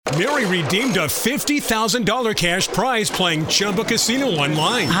Mary redeemed a $50,000 cash prize playing Chumba Casino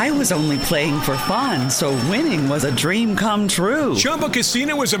online. I was only playing for fun, so winning was a dream come true. Chumba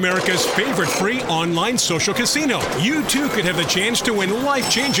Casino is America's favorite free online social casino. You too could have the chance to win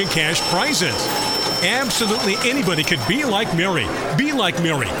life-changing cash prizes. Absolutely anybody could be like Mary. Be like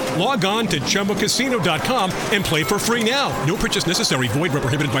Mary. Log on to ChumbaCasino.com and play for free now. No purchase necessary. Void where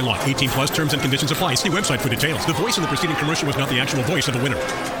prohibited by law. 18 plus terms and conditions apply. See website for details. The voice in the preceding commercial was not the actual voice of the winner.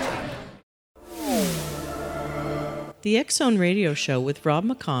 The X Zone Radio Show with Rob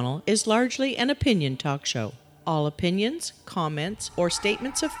McConnell is largely an opinion talk show. All opinions, comments, or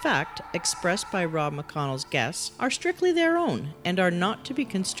statements of fact expressed by Rob McConnell's guests are strictly their own and are not to be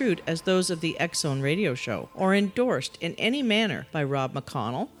construed as those of the X Zone Radio Show or endorsed in any manner by Rob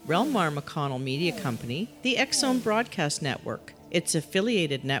McConnell, Relmar McConnell Media Company, the X Zone Broadcast Network, its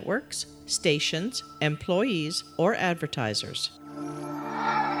affiliated networks, stations, employees, or advertisers.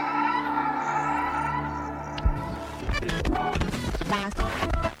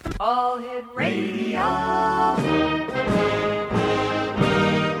 All Hit Radio.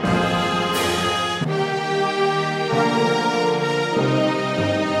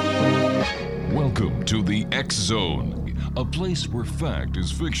 Welcome to the X Zone, a place where fact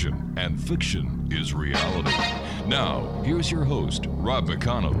is fiction and fiction is reality. Now, here's your host, Rob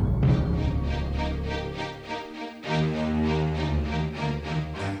McConnell.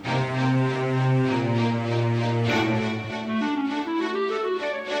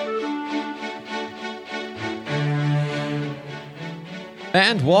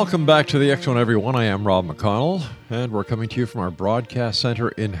 And welcome back to the X Zone, everyone. I am Rob McConnell, and we're coming to you from our broadcast center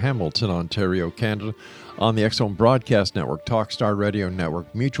in Hamilton, Ontario, Canada, on the X Zone Broadcast Network, Talkstar Radio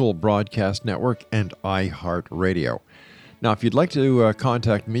Network, Mutual Broadcast Network, and iHeartRadio. Now, if you'd like to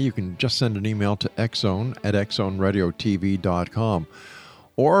contact me, you can just send an email to xzone@xzoneradiotv.com,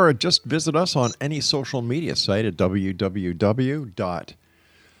 or just visit us on any social media site at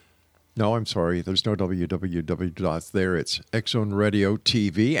No, I'm sorry. There's no www dots there. It's X Zone Radio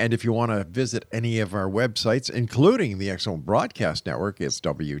TV. And if you want to visit any of our websites, including the X Zone Broadcast Network, it's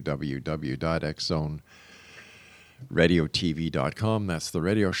www.xzoneradiotv.com. That's the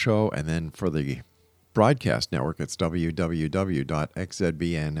radio show. And then for the broadcast network, it's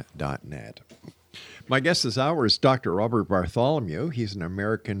www.xzbn.net. My guest this hour is Dr. Robert Bartholomew. He's an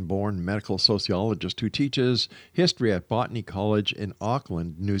American-born medical sociologist who teaches history at Botany College in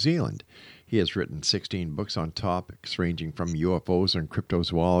Auckland, New Zealand. He has written 16 books on topics ranging from UFOs and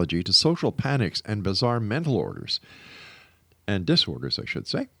cryptozoology to social panics and bizarre mental orders. And disorders, I should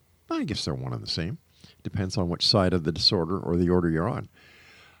say. I guess they're one and the same. Depends on which side of the disorder or the order you're on.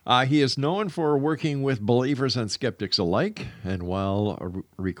 He is known for working with believers and skeptics alike, and while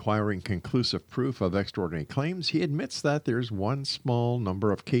requiring conclusive proof of extraordinary claims, he admits that there's one small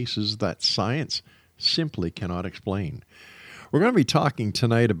number of cases that science simply cannot explain. We're going to be talking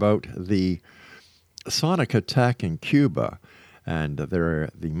tonight about the sonic attack in Cuba, and the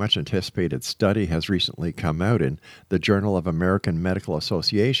much-anticipated study has recently come out in the Journal of American Medical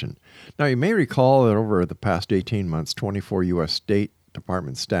Association. Now, you may recall that over the past 18 months, 24 U.S. State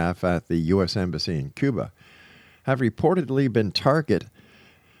Department staff at the U.S. Embassy in Cuba have reportedly been target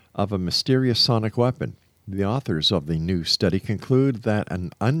of a mysterious sonic weapon. The authors of the new study conclude that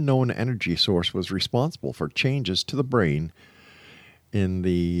an unknown energy source was responsible for changes to the brain in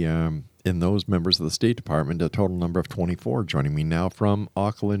those members of the State Department, a total number of 24. Joining me now from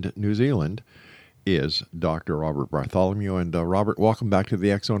Auckland, New Zealand, is Dr. Robert Bartholomew. And Robert, welcome back to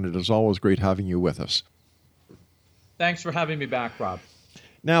the X Zone. It is always great having you with us. Thanks for having me back, Rob.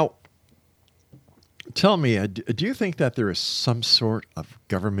 Now, tell me, do you think that there is some sort of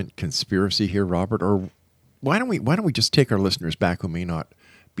government conspiracy here, Robert? Or why don't we just take our listeners back who may not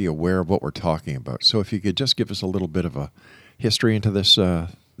be aware of what we're talking about? So if you could just give us a little bit of a history into this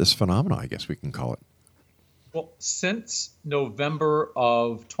phenomenon, I guess we can call it. Well, since November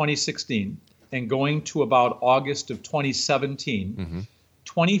of 2016 and going to about August of 2017,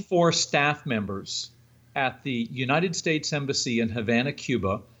 24 staff members at the United States Embassy in Havana,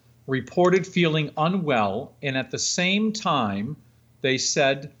 Cuba, reported feeling unwell, and at the same time, they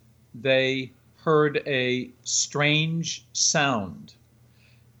said they heard a strange sound.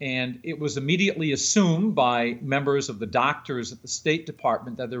 And it was immediately assumed by members of the doctors at the State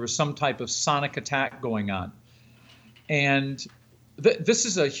Department that there was some type of sonic attack going on. And this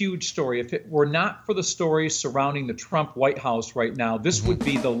is a huge story. If it were not for the story surrounding the Trump White House right now, this would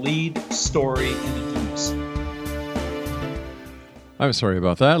be the lead story in the news. I'm sorry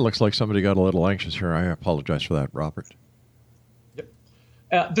about that. It looks like somebody got a little anxious here. I apologize for that, Robert. Yep.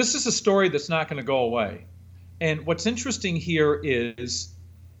 This is a story that's not going to go away. And what's interesting here is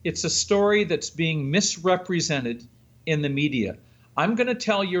It's a story that's being misrepresented in the media. I'm going to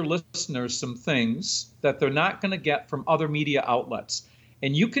tell your listeners some things that they're not going to get from other media outlets.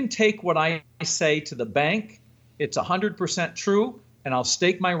 And you can take what I say to the bank. It's 100% true, and I'll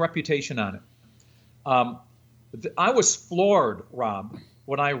stake my reputation on it. I was floored, Rob,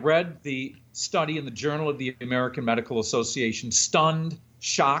 when I read the study in the Journal of the American Medical Association. Stunned,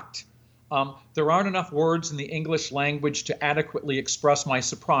 shocked. There aren't enough words in the English language to adequately express my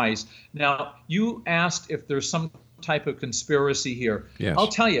surprise. Now, you asked if there's some type of conspiracy here. Yes. I'll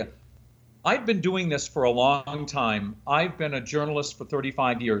tell you, I've been doing this for a long time. I've been a journalist for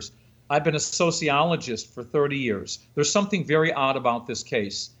 35 years. I've been a sociologist for 30 years. There's something very odd about this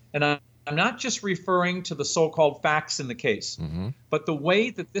case. And I'm not just referring to the so-called facts in the case, but the way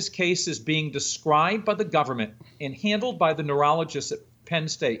that this case is being described by the government and handled by the neurologists at Penn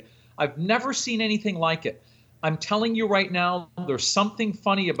State. I've never seen anything like it. I'm telling you right now, there's something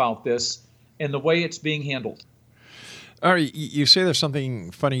funny about this and the way it's being handled. All right, you say there's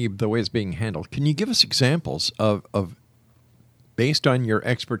something funny the way it's being handled. Can you give us examples of based on your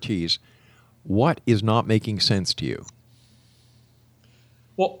expertise, what is not making sense to you?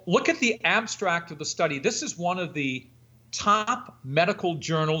 Well, look at the abstract of the study. This is one of the top medical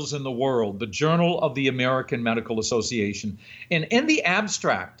journals in the world, the Journal of the American Medical Association. And in the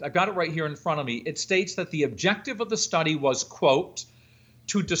abstract, I've got it right here in front of me, it states that the objective of the study was, quote,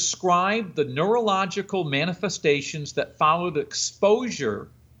 to describe the neurological manifestations that followed exposure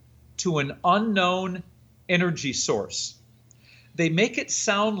to an unknown energy source. They make it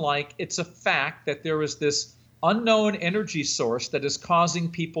sound like it's a fact that there is this unknown energy source that is causing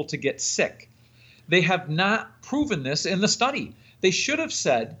people to get sick. They have not proven this in the study. They should have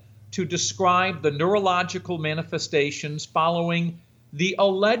said to describe the neurological manifestations following the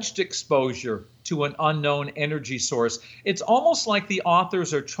alleged exposure to an unknown energy source. It's almost like the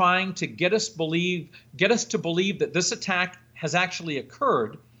authors are trying to get us to believe that this attack has actually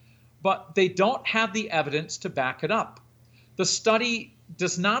occurred, but they don't have the evidence to back it up. The study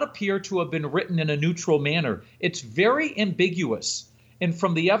does not appear to have been written in a neutral manner. It's very ambiguous. And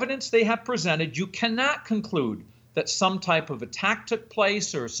from the evidence they have presented, you cannot conclude that some type of attack took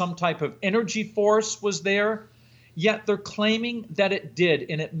place or some type of energy force was there. Yet they're claiming that it did.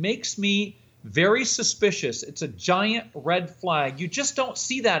 And it makes me very suspicious. It's a giant red flag. You just don't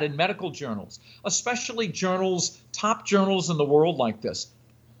see that in medical journals, especially journals, top journals in the world like this.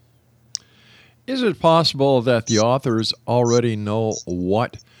 Is it possible that the authors already know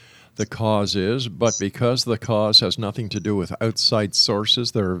what the cause is, but because the cause has nothing to do with outside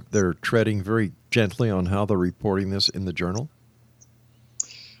sources, they're treading very gently on how they're reporting this in the journal?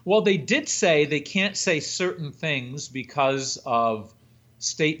 Well, they did say they can't say certain things because of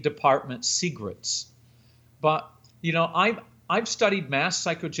State Department secrets. But, you know, I've studied mass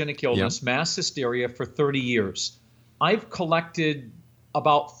psychogenic illness, mass hysteria for 30 years. I've collected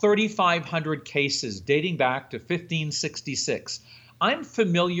about 3,500 cases dating back to 1566. I'm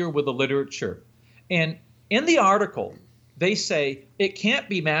familiar with the literature. And in the article, they say it can't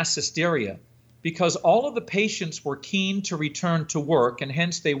be mass hysteria because all of the patients were keen to return to work and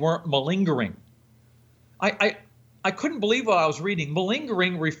hence they weren't malingering. I couldn't believe what I was reading.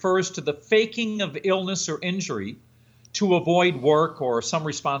 Malingering refers to the faking of illness or injury to avoid work or some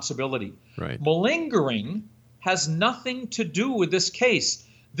responsibility. Right. Malingering has nothing to do with this case.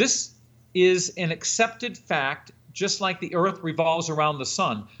 This is an accepted fact, just like the earth revolves around the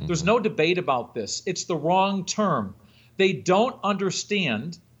sun. There's no debate about this. It's the wrong term. They don't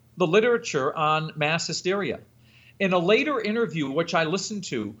understand the literature on mass hysteria. In a later interview, which I listened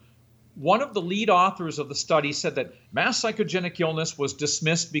to, one of the lead authors of the study said that mass psychogenic illness was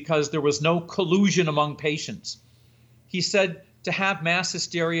dismissed because there was no collusion among patients. He said to have mass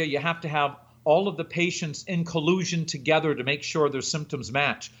hysteria, you have to have all of the patients in collusion together to make sure their symptoms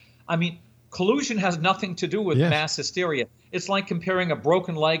match. I mean, collusion has nothing to do with mass hysteria. It's like comparing a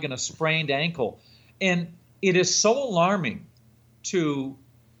broken leg and a sprained ankle. And it is so alarming to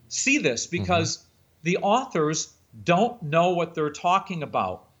see this because the authors don't know what they're talking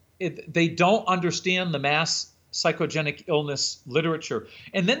about. They don't understand the mass psychogenic illness literature.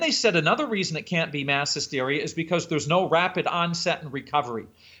 And then they said another reason it can't be mass hysteria is because there's no rapid onset and recovery.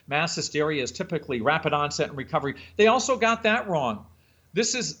 Mass hysteria is typically rapid onset and recovery. They also got that wrong.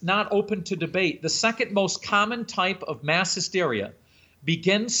 This is not open to debate. The second most common type of mass hysteria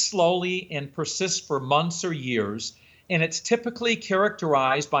begins slowly and persists for months or years, and it's typically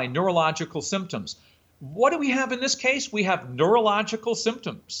characterized by neurological symptoms. What do we have in this case? We have neurological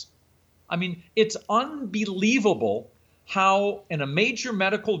symptoms. I mean, it's unbelievable how in a major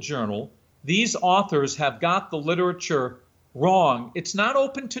medical journal, these authors have got the literature wrong. It's not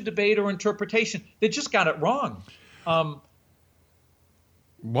open to debate or interpretation. They just got it wrong.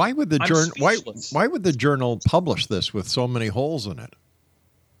 Why would the journal publish this with so many holes in it?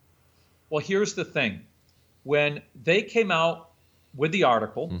 Well, here's the thing. When they came out with the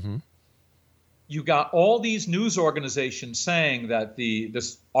article, you got all these news organizations saying that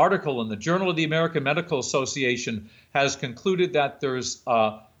this article in the Journal of the American Medical Association has concluded that there's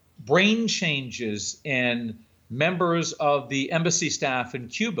brain changes in members of the embassy staff in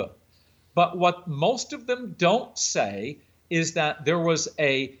Cuba. But what most of them don't say is that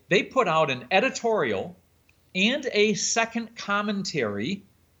they put out an editorial and a second commentary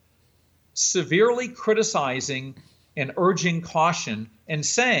severely criticizing and urging caution and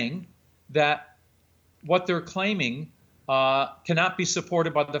saying that what they're claiming cannot be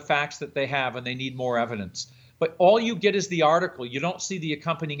supported by the facts that they have, and they need more evidence. But all you get is the article. You don't see the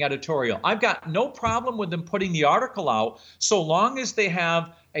accompanying editorial. I've got no problem with them putting the article out so long as they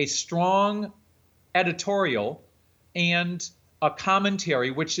have a strong editorial and a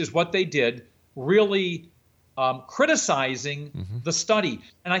commentary, which is what they did, really criticizing the study.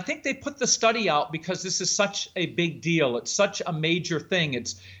 And I think they put the study out because this is such a big deal. It's such a major thing.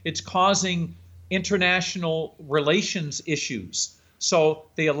 It's causing international relations issues. So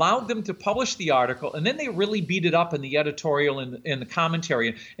they allowed them to publish the article, and then they really beat it up in the editorial and the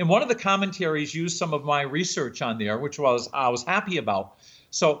commentary. And one of the commentaries used some of my research on there, which I was happy about.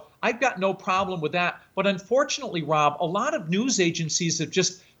 So I've got no problem with that. But unfortunately, Rob, a lot of news agencies have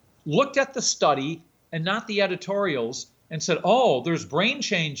just looked at the study and not the editorials and said, oh, there's brain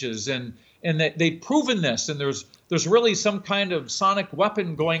changes and they've proven this, and there's really some kind of sonic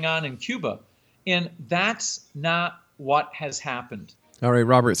weapon going on in Cuba. And that's not what has happened. All right,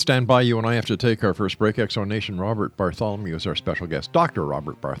 Robert, stand by. You and I have to take our first break. Exo Nation, Robert Bartholomew is our special guest. Dr.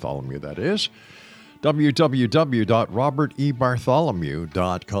 Robert Bartholomew, that is.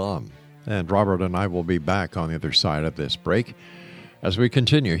 www.robertebartholomew.com. And Robert and I will be back on the other side of this break as we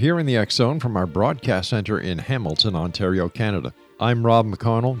continue here in the X Zone from our broadcast center in Hamilton, Ontario, Canada. I'm Rob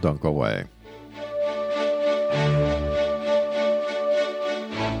McConnell. Don't go away.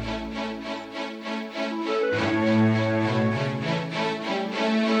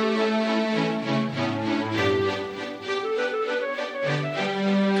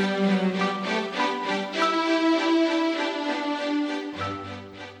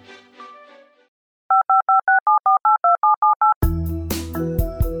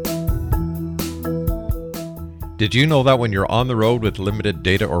 Did you know that when you're on the road with limited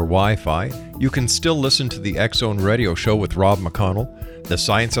data or Wi-Fi, you can still listen to the X Zone Radio Show with Rob McConnell, The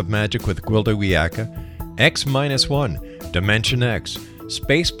Science of Magic with Gwilda Wiyaka, X-1, Dimension X,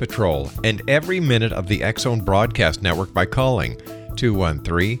 Space Patrol, and every minute of the X Zone Broadcast Network by calling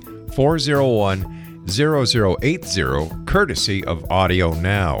 213-401-0080, courtesy of Audio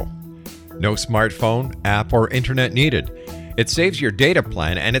Now. No smartphone, app, or internet needed. It saves your data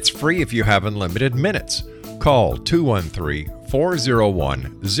plan, and it's free if you have unlimited minutes. Call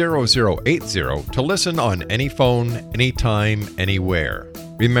 213-401-0080 to listen on any phone, anytime, anywhere.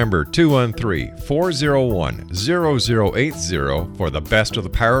 Remember 213-401-0080 for the best of the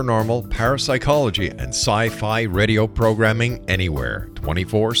paranormal, parapsychology, and sci-fi radio programming anywhere,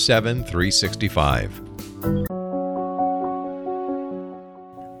 24/7, 365.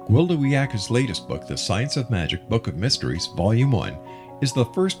 Gwilda Wiyaka's latest book, The Science of Magic, Book of Mysteries, Volume 1, is the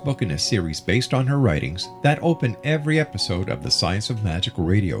first book in a series based on her writings that open every episode of the Science of Magic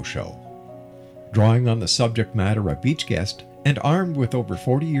radio show. Drawing on the subject matter of each guest and armed with over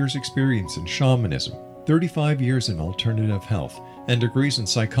 40 years' experience in shamanism, 35 years in alternative health, and degrees in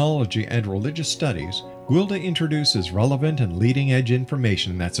psychology and religious studies, Gwilda introduces relevant and leading-edge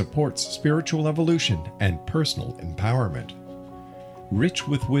information that supports spiritual evolution and personal empowerment. Rich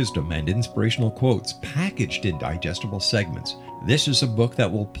with wisdom and inspirational quotes packaged in digestible segments, this is a book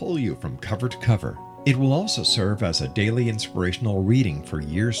that will pull you from cover to cover. It will also serve as a daily inspirational reading for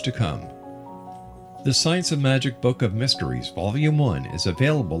years to come. The Science of Magic Book of Mysteries, Volume 1 is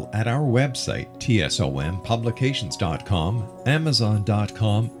available at our website, tsompublications.com,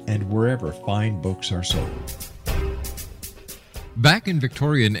 amazon.com, and wherever fine books are sold. Back in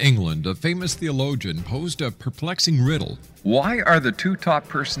Victorian England, a famous theologian posed a perplexing riddle. Why are the two top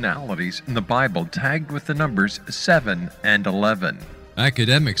personalities in the Bible tagged with the numbers 7 and 11?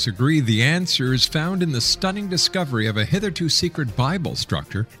 Academics agree the answer is found in the stunning discovery of a hitherto secret Bible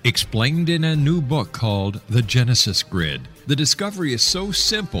structure explained in a new book called The Genesis Grid. The discovery is so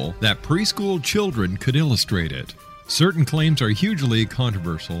simple that preschool children could illustrate it. Certain claims are hugely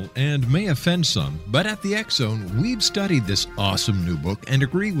controversial and may offend some, but at the X Zone, we've studied this awesome new book and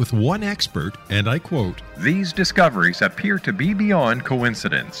agree with one expert, and I quote, "These discoveries appear to be beyond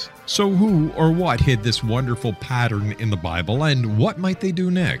coincidence." So who or what hid this wonderful pattern in the Bible, and what might they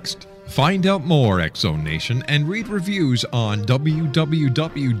do next? Find out more, X Zone Nation, and read reviews on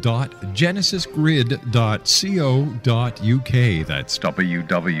www.genesisgrid.co.uk. That's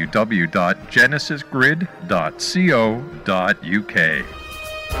www.genesisgrid.co.uk.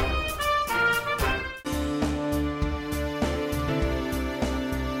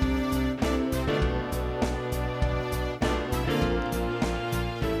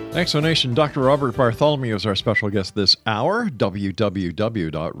 Exonation, Dr. Robert Bartholomew is our special guest this hour,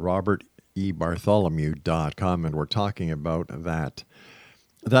 www.robertebartholomew.com, and we're talking about that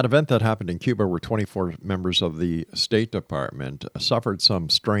event that happened in Cuba where 24 members of the State Department suffered some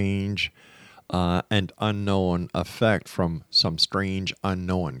strange and unknown effect from some strange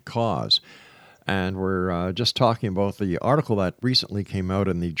unknown cause. And we're just talking about the article that recently came out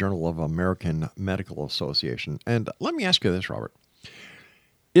in the Journal of American Medical Association. And let me ask you this, Robert.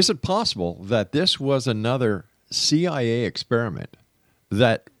 Is it possible that this was another CIA experiment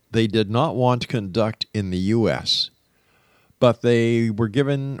that they did not want to conduct in the U.S., but they were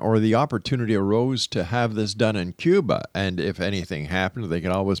given, or the opportunity arose to have this done in Cuba, and if anything happened, they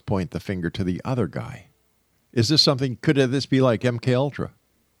could always point the finger to the other guy? Is this something, could this be like MKUltra?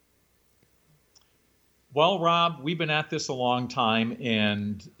 Well, Rob, we've been at this a long time,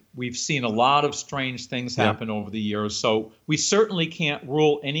 and we've seen a lot of strange things happen over the years, so we certainly can't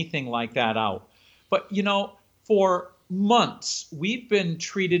rule anything like that out. But, you know, for months, we've been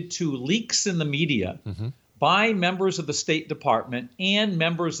treated to leaks in the media by members of the State Department and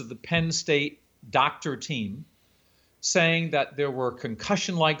members of the Penn State doctor team saying that there were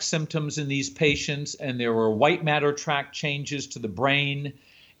concussion-like symptoms in these patients and there were white matter tract changes to the brain.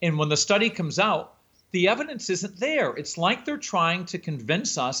 And when the study comes out, the evidence isn't there. It's like they're trying to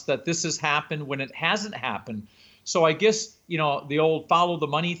convince us that this has happened when it hasn't happened. So I guess, you know, the old follow the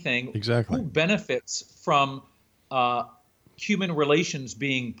money thing. Exactly. Who benefits from human relations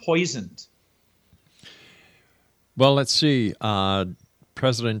being poisoned? Well, let's see.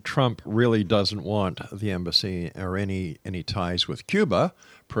 President Trump really doesn't want the embassy or any ties with Cuba.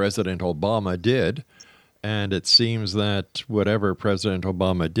 President Obama did. And it seems that whatever President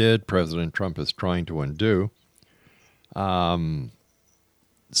Obama did, President Trump is trying to undo.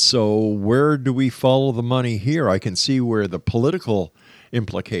 So where do we follow the money here? I can see where the political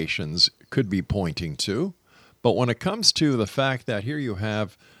implications could be pointing to. But when it comes to the fact that here you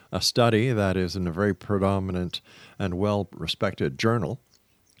have a study that is in a very predominant and well-respected journal,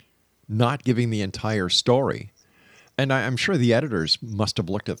 not giving the entire story, and I'm sure the editors must have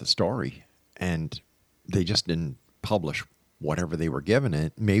looked at the story and they just didn't publish whatever they were given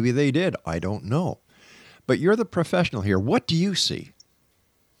it. Maybe they did. I don't know. But you're the professional here. What do you see?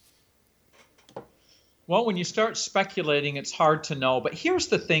 Well, when you start speculating, it's hard to know. But here's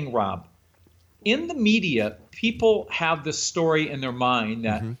the thing, Rob. In the media, people have this story in their mind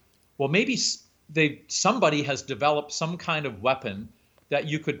that, well, maybe somebody has developed some kind of weapon that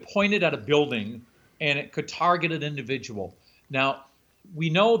you could point it at a building and it could target an individual. Now,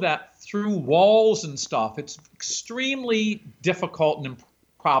 we know that through walls and stuff, it's extremely difficult and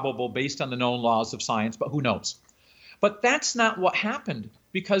improbable based on the known laws of science, but who knows? But that's not what happened,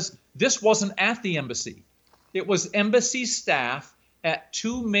 because this wasn't at the embassy. It was embassy staff at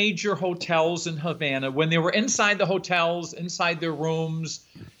two major hotels in Havana when they were inside the hotels, inside their rooms,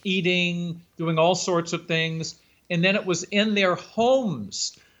 eating, doing all sorts of things. And then it was in their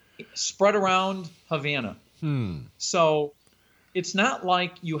homes spread around Havana. So it's not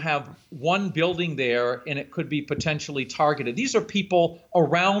like you have one building there and it could be potentially targeted. These are people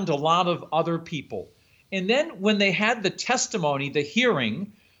around a lot of other people. And then when they had the testimony, the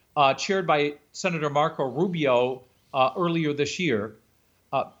hearing, chaired by Senator Marco Rubio earlier this year,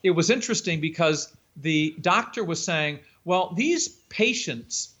 it was interesting because the doctor was saying, well, these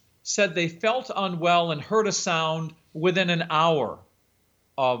patients said they felt unwell and heard a sound within an hour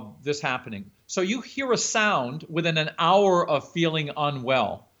of this happening. So you hear a sound within an hour of feeling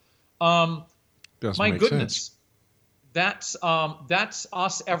unwell. My goodness, that's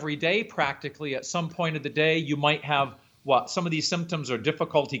us every day practically. At some point of the day, you might have some of these symptoms are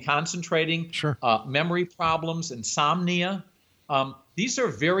difficulty concentrating, memory problems, insomnia. These are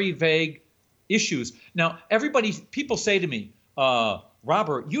very vague issues. Now, people say to me,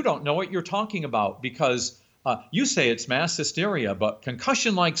 Robert, you don't know what you're talking about because you say it's mass hysteria, but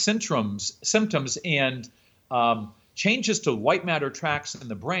concussion-like symptoms and changes to white matter tracts in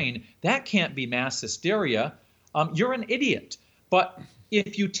the brain, that can't be mass hysteria. you're an idiot. But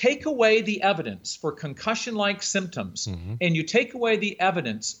if you take away the evidence for concussion-like symptoms and you take away the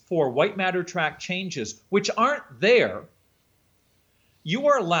evidence for white matter tract changes, which aren't there, you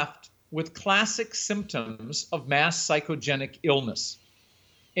are left with classic symptoms of mass psychogenic illness.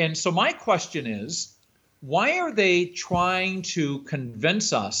 And so my question is, why are they trying to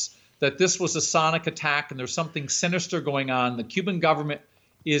convince us that this was a sonic attack and there's something sinister going on? The Cuban government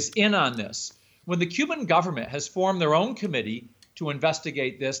is in on this. When the Cuban government has formed their own committee to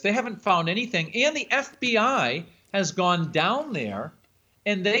investigate this, they haven't found anything. And the FBI has gone down there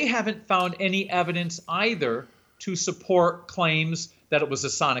and they haven't found any evidence either to support claims that it was a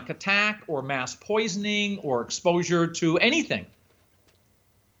sonic attack or mass poisoning or exposure to anything.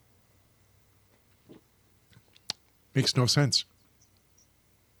 Makes no sense.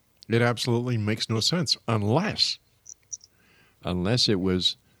 It absolutely makes no sense unless it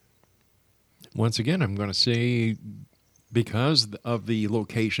was, once again, I'm going to say, because of the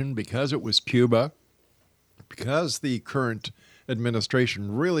location, because it was Cuba, because the current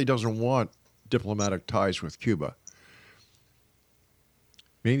administration really doesn't want diplomatic ties with Cuba.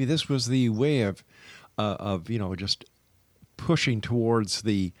 Maybe this was the way of just pushing towards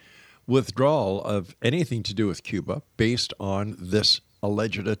the withdrawal of anything to do with Cuba based on this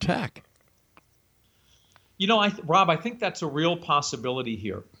alleged attack. Rob, I think that's a real possibility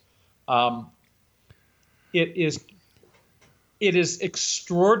here. It is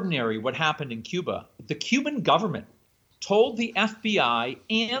extraordinary what happened in Cuba. The Cuban government told the FBI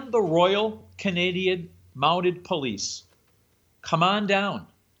and the Royal Canadian Mounted Police, come on down.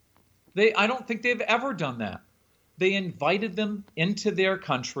 I don't think they've ever done that. They invited them into their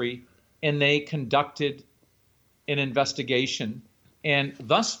country and they conducted an investigation. And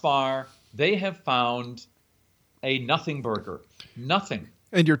thus far, they have found a nothing burger. Nothing.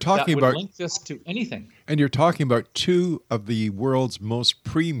 And you're talking that would about link this to anything. And you're talking about two of the world's most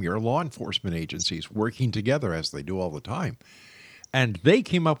premier law enforcement agencies working together as they do all the time. And they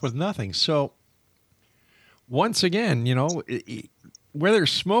came up with nothing. So once again, where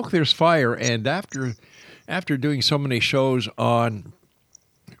there's smoke, there's fire. And after doing so many shows on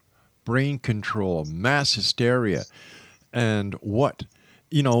brain control, mass hysteria, and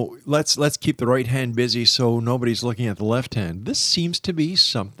let's keep the right hand busy so nobody's looking at the left hand. This seems to be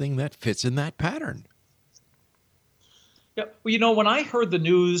something that fits in that pattern. Yeah, well, when I heard the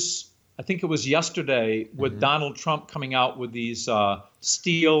news, I think it was yesterday, with Donald Trump coming out with these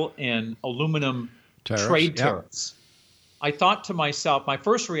steel and aluminum trade tariffs, I thought to myself, my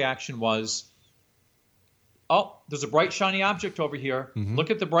first reaction was, oh, there's a bright, shiny object over here.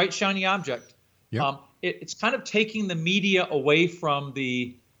 Look at the bright, shiny object. Yep. It's kind of taking the media away from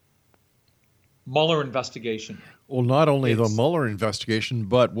the Mueller investigation. Well, not only the Mueller investigation,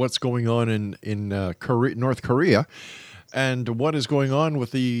 but what's going on in North Korea, and what is going on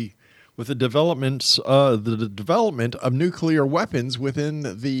with the developments, the development of nuclear weapons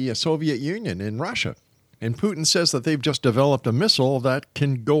within the Soviet Union in Russia. And Putin says that they've just developed a missile that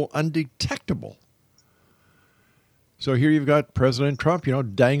can go undetectable. So here you've got President Trump,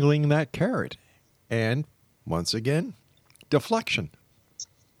 dangling that carrot. And once again, deflection.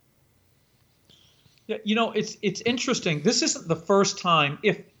 Yeah, it's interesting. This isn't the first time.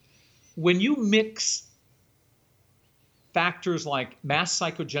 When you mix factors like mass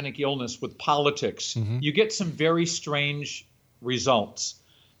psychogenic illness with politics, you get some very strange results.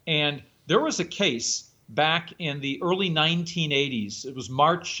 And there was a case back in the early 1980s. It was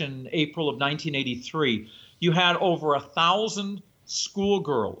March and April of 1983. You had over 1,000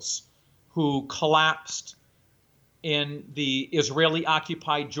 schoolgirls who collapsed in the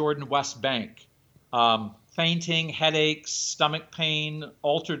Israeli-occupied Jordan West Bank. Fainting, headaches, stomach pain,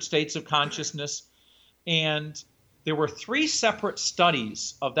 altered states of consciousness. And there were 3 separate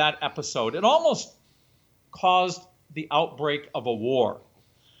studies of that episode. It almost caused the outbreak of a war.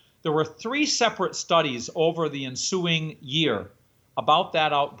 There were 3 separate studies over the ensuing year about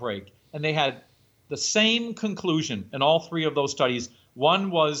that outbreak, and they had the same conclusion in all 3 of those studies.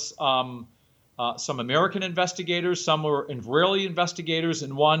 One was some American investigators, some were Israeli investigators,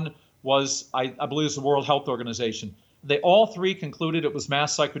 and one was, I believe, it was the World Health Organization. They all 3 concluded it was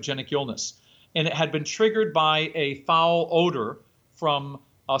mass psychogenic illness, and it had been triggered by a foul odor from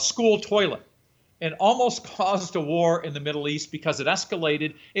a school toilet, and almost caused a war in the Middle East because it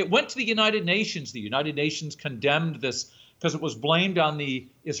escalated. It went to the United Nations. The United Nations condemned this because it was blamed on the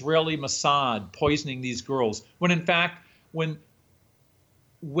Israeli Mossad poisoning these girls, when in fact,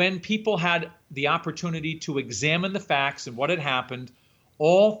 when people had the opportunity to examine the facts and what had happened,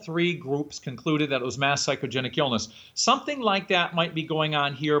 all three groups concluded that it was mass psychogenic illness. Something like that might be going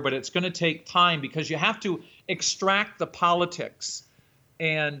on here, but it's going to take time because you have to extract the politics.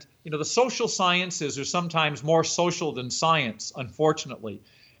 And, the social sciences are sometimes more social than science, unfortunately.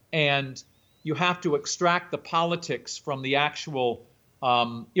 And you have to extract the politics from the actual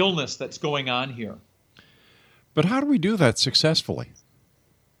illness that's going on here. But how do we do that successfully?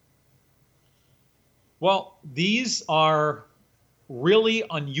 Well, these are really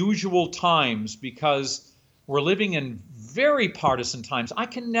unusual times because we're living in very partisan times. I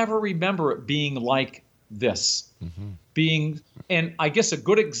can never remember it being like this. And I guess a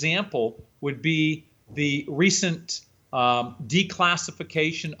good example would be the recent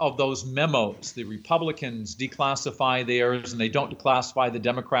declassification of those memos. The Republicans declassify theirs and they don't declassify the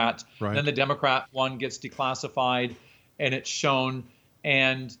Democrat. Right. Then the Democrat one gets declassified and it's shown.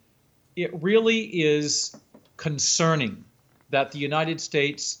 And it really is concerning that the United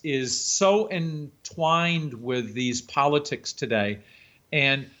States is so entwined with these politics today.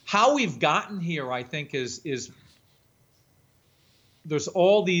 And how we've gotten here, I think, is there's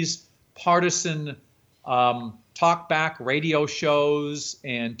all these partisan talkback radio shows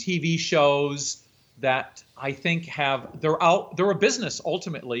and TV shows that I think they're a business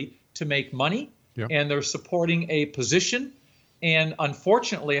ultimately to make money, and they're supporting a position. And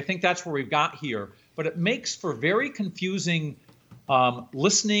unfortunately, I think that's where we've got here. But it makes for very confusing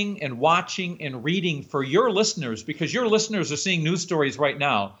listening and watching and reading for your listeners, because your listeners are seeing news stories right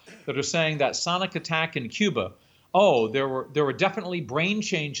now that are saying that sonic attack in Cuba, there were definitely brain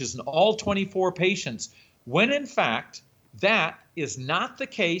changes in all 24 patients, when in fact that is not the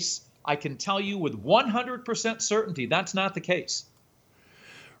case. I can tell you with 100% certainty that's not the case.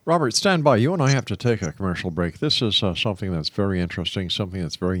 Robert, stand by. You and I have to take a commercial break. This is something that's very interesting, something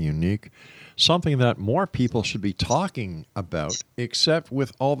that's very unique, something that more people should be talking about, except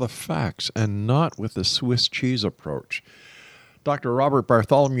with all the facts and not with the Swiss cheese approach. Dr. Robert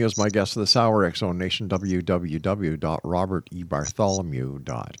Bartholomew is my guest this hour. X-Zone Nation,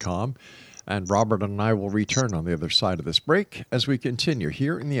 www.robertebartholomew.com. And Robert and I will return on the other side of this break as we continue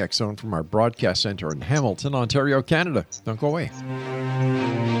here in the X-Zone from our broadcast center in Hamilton, Ontario, Canada. Don't go away.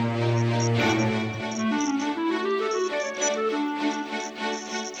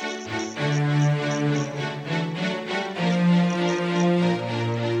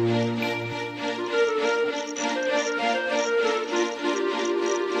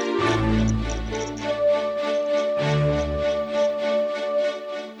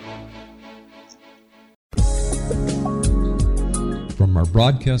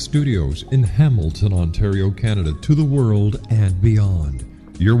 Broadcast studios in Hamilton, Ontario, Canada, to the world and beyond.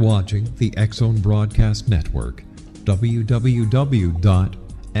 You're watching the X-Zone Broadcast Network, www.xzbn.net.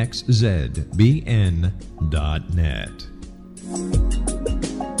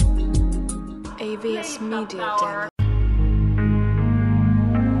 AVS Media Demo.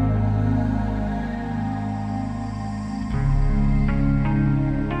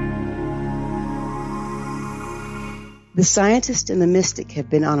 The scientist and the mystic have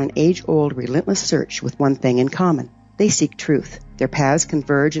been on an age-old, relentless search with one thing in common. They seek truth. Their paths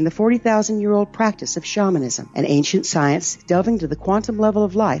converge in the 40,000-year-old practice of shamanism, an ancient science delving to the quantum level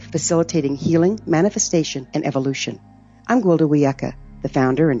of life, facilitating healing, manifestation, and evolution. I'm Gwilda Wiyaka, the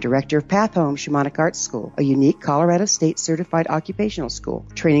founder and director of Path Home Shamanic Arts School, a unique Colorado State certified occupational school,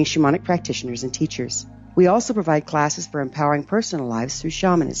 training shamanic practitioners and teachers. We also provide classes for empowering personal lives through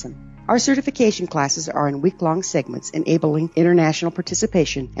shamanism. Our certification classes are in week-long segments enabling international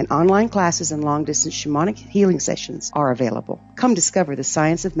participation, and online classes and long-distance shamanic healing sessions are available. Come discover the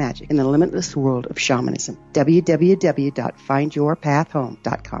science of magic in the limitless world of shamanism.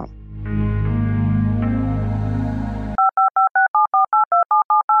 www.findyourpathhome.com.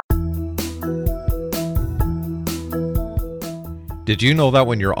 Did you know that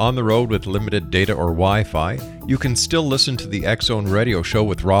when you're on the road with limited data or Wi-Fi, you can still listen to the X-Zone Radio Show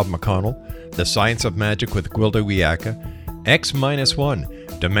with Rob McConnell, The Science of Magic with Gwilda Wiyaka,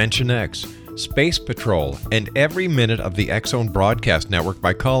 X-1, Dimension X, Space Patrol, and every minute of the X-Zone Broadcast Network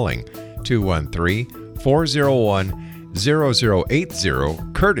by calling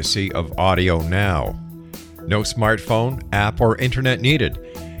 213-401-0080, courtesy of Audio Now. No smartphone, app, or internet needed.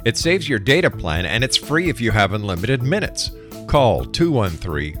 It saves your data plan and it's free if you have unlimited minutes. Call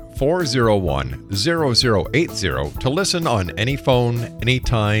 213-401-0080 to listen on any phone,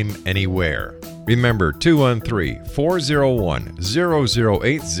 anytime, anywhere. Remember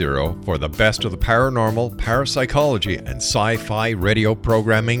 213-401-0080 for the best of the paranormal, parapsychology, and sci-fi radio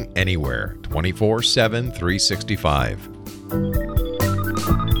programming anywhere, 24/7, 365.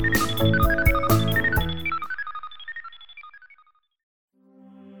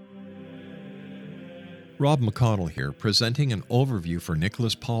 Rob McConnell here, presenting an overview for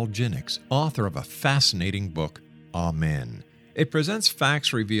Nicholas Paul Jennings, author of a fascinating book, Amen. It presents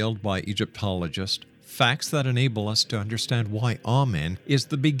facts revealed by Egyptologists, facts that enable us to understand why Amen is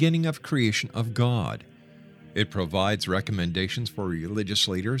the beginning of creation of God. It provides recommendations for religious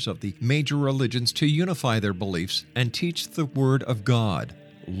leaders of the major religions to unify their beliefs and teach the Word of God.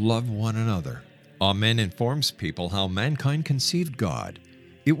 Love one another. Amen informs people how mankind conceived God.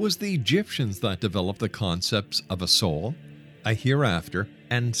 It was the Egyptians that developed the concepts of a soul, a hereafter,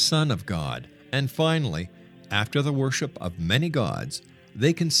 and Son of God. And finally, after the worship of many gods,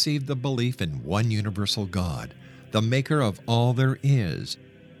 they conceived the belief in one universal God, the maker of all there is.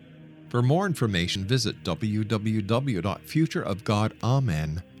 For more information, visit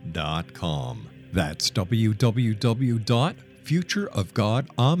www.futureofgodamen.com. That's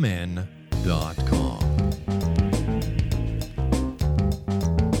www.futureofgodamen.com.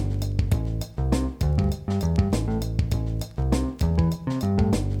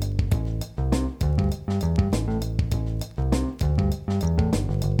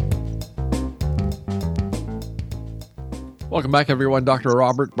 Welcome back, everyone. Dr.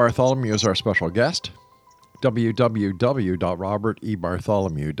 Robert Bartholomew is our special guest.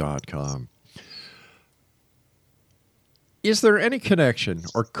 www.robertebartholomew.com. Is there any connection,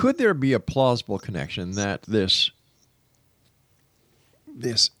 or could there be a plausible connection that this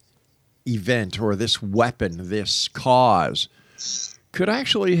event or this weapon, this cause, could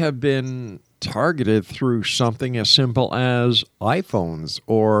actually have been targeted through something as simple as iPhones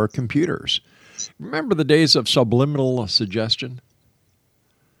or computers? Remember the days of subliminal suggestion?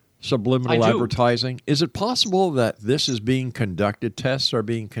 Subliminal advertising? Is it possible that this is being conducted, tests are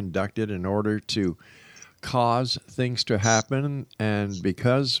being conducted in order to cause things to happen, and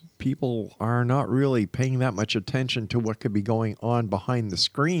because people are not really paying that much attention to what could be going on behind the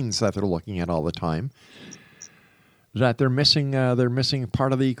screens that they're looking at all the time, that they're missing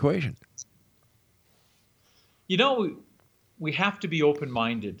part of the equation? You know, we have to be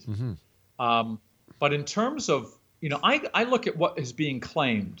open-minded. Mm-hmm. But in terms of, I look at what is being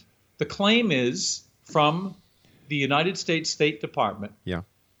claimed. The claim is from the United States State Department. Yeah.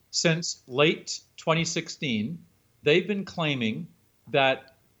 Since late 2016, they've been claiming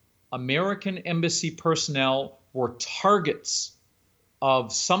that American embassy personnel were targets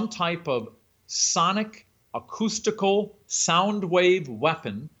of some type of sonic, acoustical, sound wave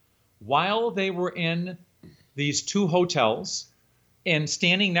weapon while they were in these two hotels and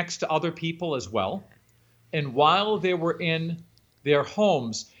standing next to other people as well, and while they were in their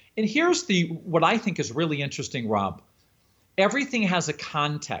homes. And here's what I think is really interesting, Rob. Everything has a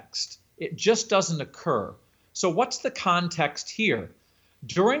context. It just doesn't occur. So what's the context here?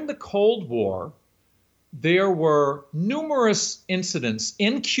 During the Cold War, there were numerous incidents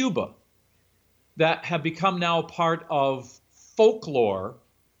in Cuba that have become now part of folklore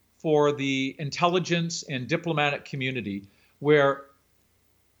for the intelligence and diplomatic community, where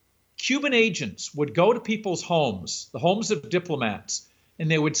Cuban agents would go to people's homes, the homes of diplomats,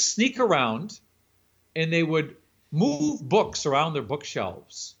 and they would sneak around and they would move books around their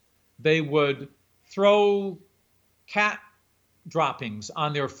bookshelves. They would throw cat droppings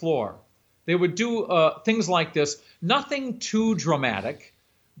on their floor. They would do things like this. Nothing too dramatic,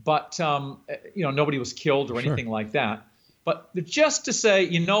 but nobody was killed or anything like that. But just to say,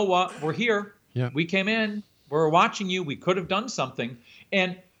 you know what, we're here. Yeah. We came in. We're watching you. We could have done something.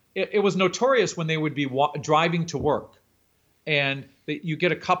 And it was notorious when they would be driving to work, and you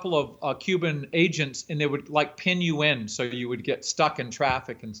get a couple of Cuban agents, and they would pin you in, so you would get stuck in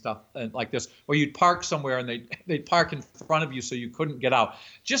traffic and stuff like this, or you'd park somewhere and they'd park in front of you so you couldn't get out,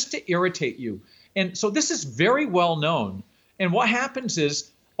 just to irritate you. And so this is very well known. And what happens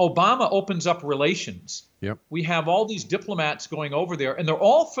is Obama opens up relations. Yep. We have all these diplomats going over there, and they're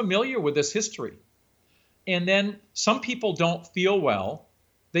all familiar with this history. And then some people don't feel well.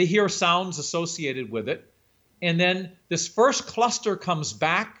 They hear sounds associated with it. And then this first cluster comes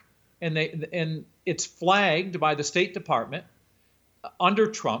back, and it's flagged by the State Department under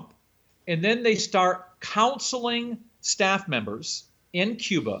Trump. And then they start counseling staff members in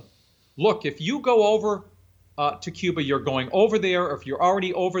Cuba. Look, if you go over to Cuba, you're going over there, or if you're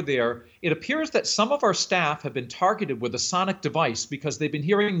already over there, it appears that some of our staff have been targeted with a sonic device because they've been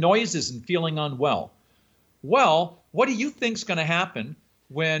hearing noises and feeling unwell. Well, what do you think's going to happen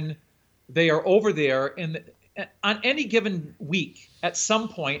when they are over there? And on any given week, at some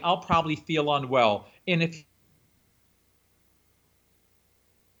point, I'll probably feel unwell. And if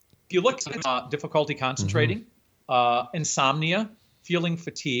you look at difficulty concentrating, insomnia, feeling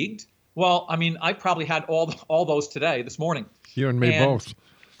fatigued, well, I mean, I probably had all those today, this morning. You and me both.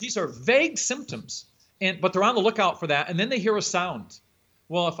 These are vague symptoms. but they're on the lookout for that, and then they hear a sound.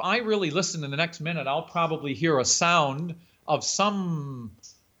 Well, if I really listen in the next minute, I'll probably hear a sound of some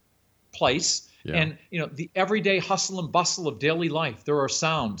place. Yeah. And the everyday hustle and bustle of daily life, there are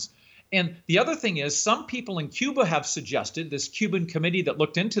sounds. And the other thing is, some people in Cuba have suggested, this Cuban committee that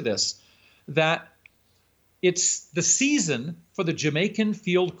looked into this, that it's the season for the Jamaican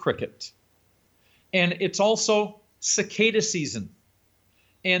field cricket. And it's also cicada season.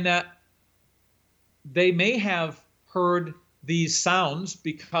 And that they may have heard these sounds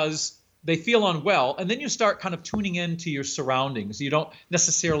because they feel unwell. And then you start kind of tuning into your surroundings. You don't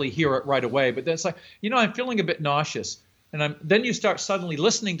necessarily hear it right away, but it's like, I'm feeling a bit nauseous. And then you start suddenly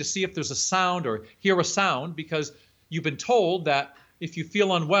listening to see if there's a sound or hear a sound, because you've been told that if you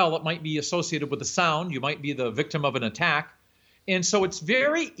feel unwell, it might be associated with a sound. You might be the victim of an attack. And so it's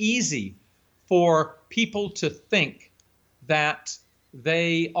very easy for people to think that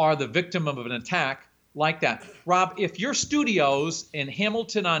they are the victim of an attack like that. Rob, if your studios in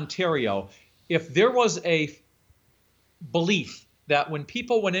Hamilton, Ontario, if there was a belief that when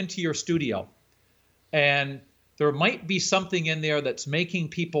people went into your studio and there might be something in there that's making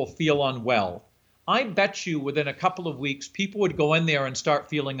people feel unwell, I bet you within a couple of weeks, people would go in there and start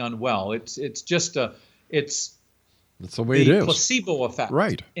feeling unwell. It's the way it is. Placebo effect,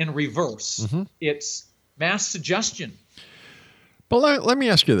 right? In reverse, It's mass suggestion. But let me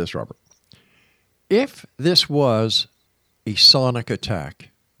ask you this, Robert. If this was a sonic attack,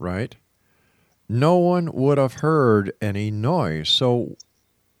 right, no one would have heard any noise. So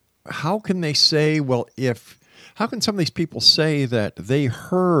how can they say, how can some of these people say that they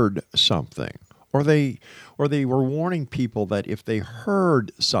heard something, or they were warning people that if they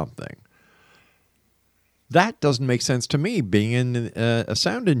heard something? That doesn't make sense to me, being a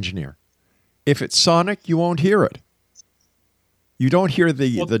sound engineer. If it's sonic, you won't hear it. You don't hear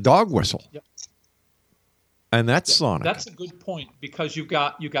the dog whistle. Yep. And that's sonic. That's a good point, because you've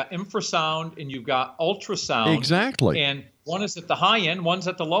got infrasound and you've got ultrasound. Exactly. And one is at the high end, one's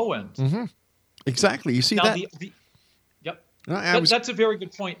at the low end. Mm-hmm. Exactly. You see now, that? Yep. That's a very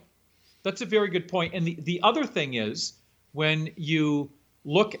good point. That's a very good point. And the other thing is, when you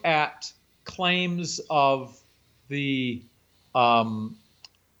look at claims of the ultrasound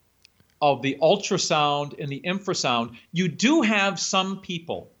and the infrasound, you do have some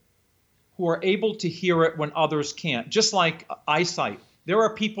people who are able to hear it when others can't, just like eyesight. There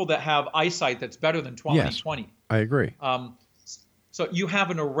are people that have eyesight that's better than 20/20. Yes, I agree. So you have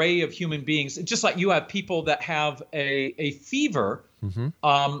an array of human beings, just like you have people that have a fever,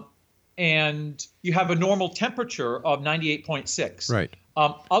 and you have a normal temperature of 98.6. Right.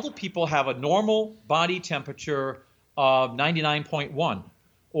 Other people have a normal body temperature of 99.1,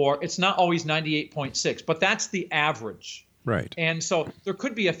 or it's not always 98.6, but that's the average. Right. And so there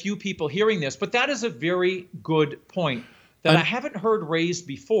could be a few people hearing this, but that is a very good point that I haven't heard raised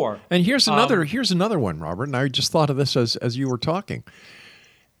before. And here's another one, Robert, and I just thought of this as you were talking.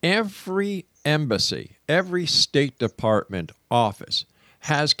 Every embassy, every State Department office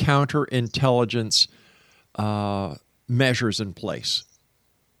has counterintelligence measures in place.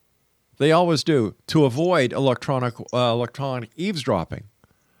 They always do, to avoid electronic eavesdropping.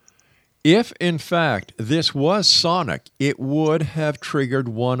 If, in fact, this was sonic, it would have triggered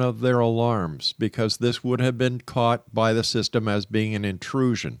one of their alarms, because this would have been caught by the system as being an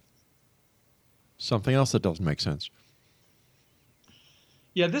intrusion. Something else that doesn't make sense.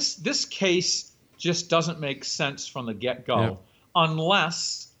 Yeah, this case just doesn't make sense from the get-go,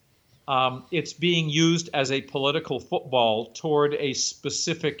 unless it's being used as a political football toward a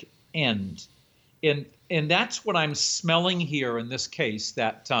specific end. And that's what I'm smelling here in this case,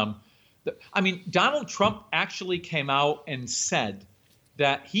 that Donald Trump actually came out and said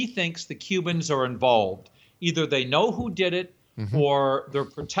that he thinks the Cubans are involved. Either they know who did it, or they're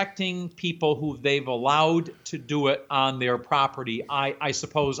protecting people who they've allowed to do it on their property. I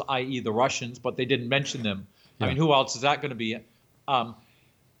suppose, i.e. the Russians, but they didn't mention them. Yeah. I mean, who else is that going to be?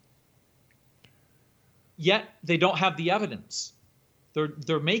 Yet they don't have the evidence.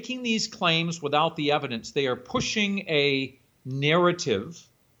 They're making these claims without the evidence. They are pushing a narrative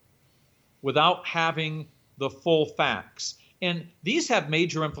without having the full facts. And these have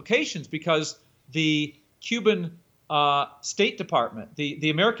major implications, because the Cuban State Department, the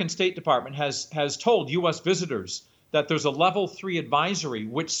American State Department has told U.S. visitors that there's a level 3 advisory,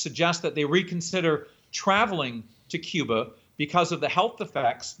 which suggests that they reconsider traveling to Cuba because of the health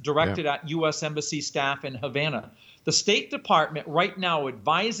effects directed at U.S. Embassy staff in Havana. The State Department right now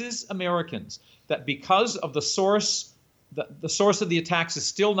advises Americans that because of the source of the attacks has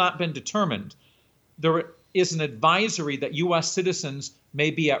still not been determined, there is an advisory that U.S. citizens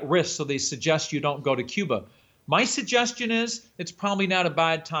may be at risk, so they suggest you don't go to Cuba. My suggestion is it's probably not a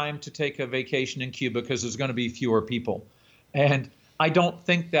bad time to take a vacation in Cuba because there's going to be fewer people. And I don't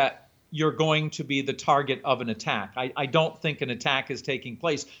think that you're going to be the target of an attack. I don't think an attack is taking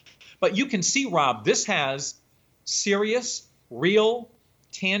place. But you can see, Rob, this has serious, real,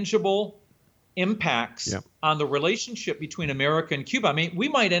 tangible impacts on the relationship between America and Cuba. I mean, we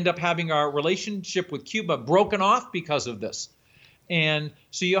might end up having our relationship with Cuba broken off because of this. And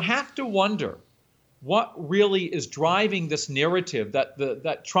so you have to wonder what really is driving this narrative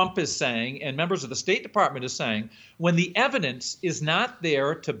that Trump is saying and members of the State Department is saying when the evidence is not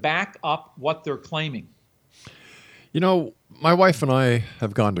there to back up what they're claiming. You know, my wife and I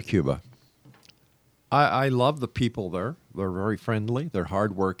have gone to Cuba. I love the people there. They're very friendly. They're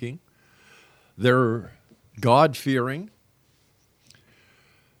hardworking. They're God-fearing.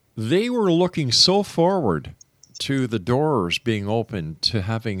 They were looking so forward to the doors being opened to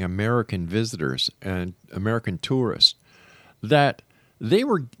having American visitors and American tourists that they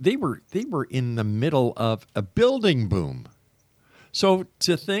were in the middle of a building boom. So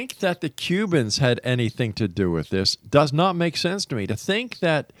to think that the Cubans had anything to do with this does not make sense to me. To think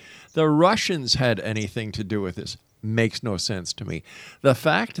that the Russians had anything to do with this makes no sense to me. The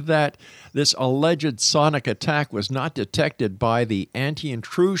fact that this alleged sonic attack was not detected by the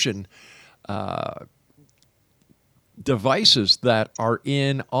anti-intrusion devices that are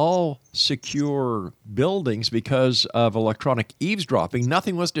in all secure buildings because of electronic eavesdropping,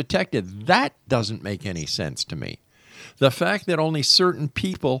 nothing was detected. That doesn't make any sense to me. The fact that only certain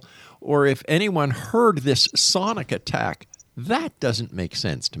people, or if anyone heard this sonic attack, that doesn't make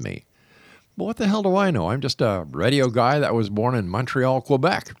sense to me. But what the hell do I know? I'm just a radio guy that was born in Montreal,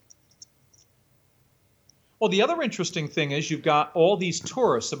 Quebec. Well, the other interesting thing is you've got all these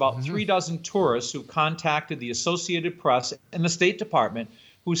tourists, about 3 dozen tourists who contacted the Associated Press and the State Department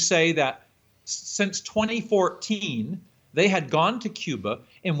who say that since 2014, they had gone to Cuba,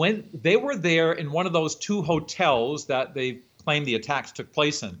 and when they were there in one of those 2 hotels that they claimed the attacks took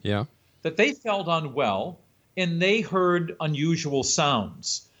place in, that they felt unwell and they heard unusual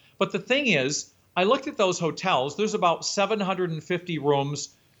sounds. But the thing is, I looked at those hotels. There's about 750 rooms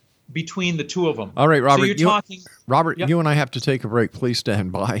between the 2 of them. All right, Robert. So you and I have to take a break. Please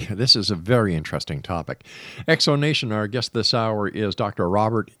stand by. This is a very interesting topic. Exonation, our guest this hour is Dr.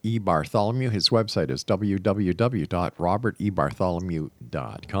 Robert E. Bartholomew. His website is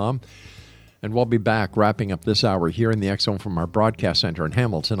www.robertebartholomew.com. And we'll be back wrapping up this hour here in the X Zone from our broadcast center in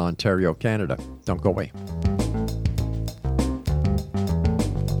Hamilton, Ontario, Canada. Don't go away.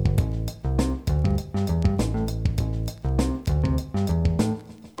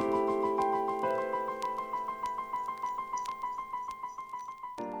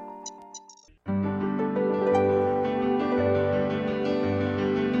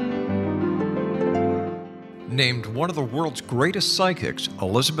 Named one of the world's greatest psychics,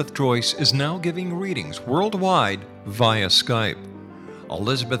 Elizabeth Joyce is now giving readings worldwide via Skype.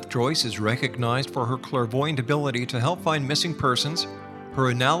 Elizabeth Joyce is recognized for her clairvoyant ability to help find missing persons,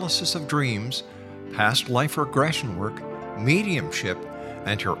 her analysis of dreams, past life regression work, mediumship,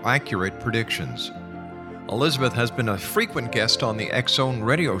 and her accurate predictions. Elizabeth has been a frequent guest on the X Zone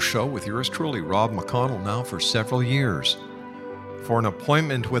radio show with yours truly, Rob McConnell, now for several years. For an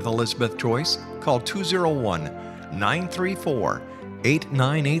appointment with Elizabeth Joyce, call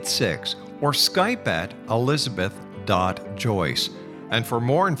 201-934-8986 or Skype at elizabeth.joyce. And for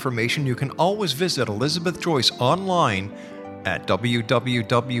more information, you can always visit Elizabeth Joyce online at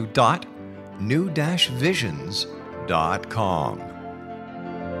www.new-visions.com.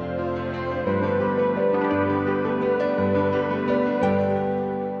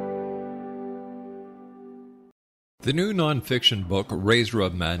 The new nonfiction book, Razor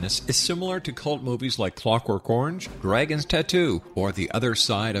of Madness, is similar to cult movies like Clockwork Orange, Dragon's Tattoo, or The Other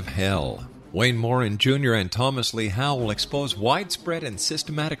Side of Hell. Wayne Morin Jr. and Thomas Lee Howe will expose widespread and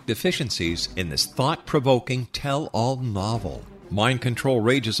systematic deficiencies in this thought-provoking tell-all novel. Mind control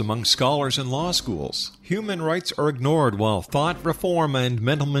rages among scholars in law schools. Human rights are ignored while thought reform and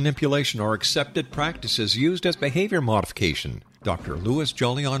mental manipulation are accepted practices used as behavior modification. Dr. Louis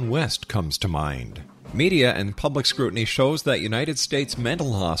Jolyon West comes to mind. Media and public scrutiny shows that United States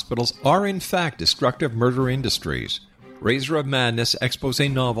mental hospitals are in fact destructive murder industries. Razor of Madness expose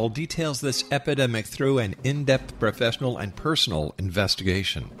novel details this epidemic through an in-depth professional and personal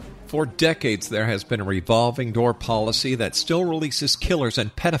investigation. For decades, there has been a revolving door policy that still releases killers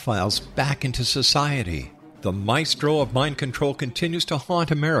and pedophiles back into society. The maestro of mind control continues to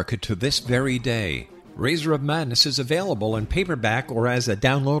haunt America to this very day. Razor of Madness is available in paperback or as a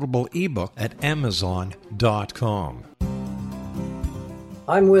downloadable ebook at Amazon.com.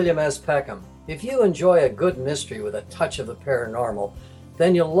 I'm William S. Peckham. If you enjoy a good mystery with a touch of the paranormal,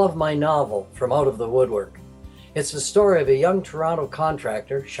 then you'll love my novel, From Out of the Woodwork. It's the story of a young Toronto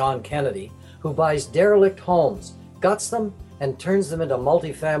contractor, Sean Kennedy, who buys derelict homes, guts them, and turns them into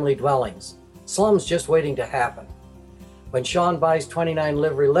multi-family dwellings. Slums just waiting to happen. When Sean buys 29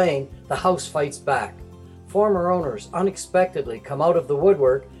 Livery Lane, the house fights back. Former owners unexpectedly come out of the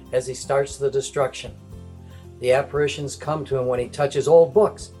woodwork as he starts the destruction. The apparitions come to him when he touches old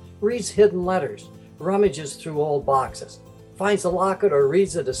books, reads hidden letters, rummages through old boxes, finds a locket, or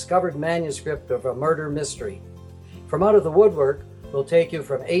reads a discovered manuscript of a murder mystery. From Out of the Woodwork will take you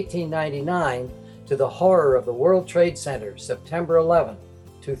from 1899 to the horror of the World Trade Center, September 11,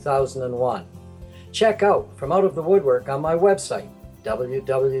 2001. Check out From Out of the Woodwork on my website,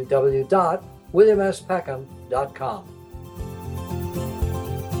 www.williamspeckham.com.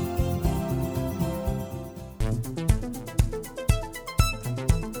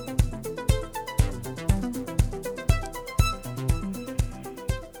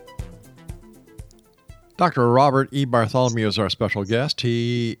 Dr. Robert E. Bartholomew is our special guest.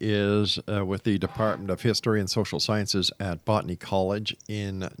 He is with the Department of History and Social Sciences at Botany College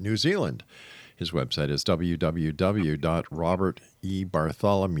in New Zealand. His website is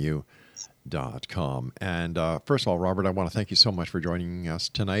www.robertebartholomew.com. And first of all, Robert, I want to thank you so much for joining us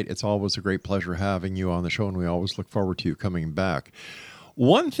tonight. It's always a great pleasure having you on the show, and we always look forward to you coming back.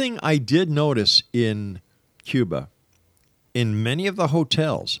 One thing I did notice in Cuba, in many of the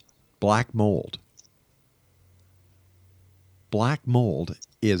hotels, black mold. Black mold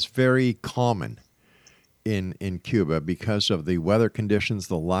is very common in Cuba because of the weather conditions,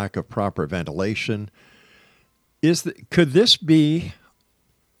 the lack of proper ventilation. Could this be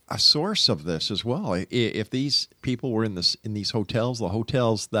a source of this as well? If these people were in these hotels, the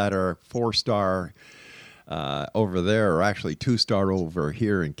hotels that are 4-star over there are actually 2-star over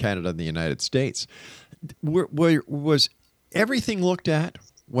here in Canada and the United States, was everything looked at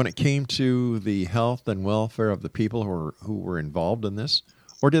when it came to the health and welfare of the people who were involved in this?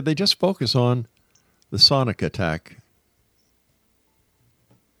 Or did they just focus on the sonic attack?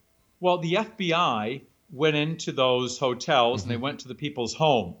 Well, the FBI went into those hotels and they went to the people's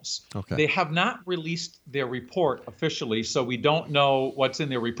homes. Okay. They have not released their report officially, so we don't know what's in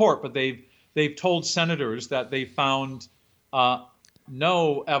their report, but they've told senators that they found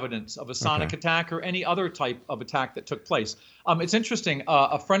no evidence of a sonic attack or any other type of attack that took place. It's interesting.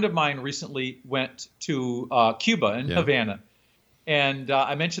 A friend of mine recently went to Cuba in Havana, and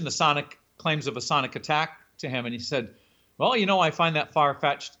I mentioned the claims of a sonic attack to him, and he said, well, I find that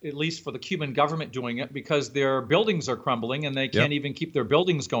far-fetched, at least for the Cuban government doing it, because their buildings are crumbling and they can't even keep their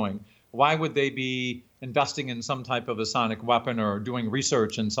buildings going. Why would they be investing in some type of a sonic weapon or doing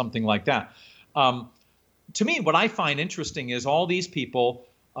research and something like that? To me, what I find interesting is all these people,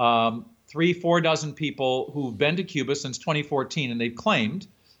 3-4 dozen people who've been to Cuba since 2014, and they've claimed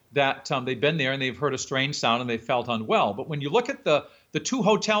that they've been there and they've heard a strange sound and they felt unwell. But when you look at the 2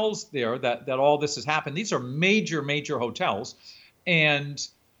 hotels there that all this has happened, these are major, major hotels, and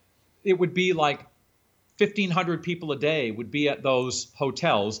it would be like 1,500 people a day would be at those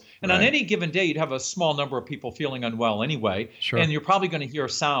hotels. And on any given day, you'd have a small number of people feeling unwell anyway. Sure. And you're probably going to hear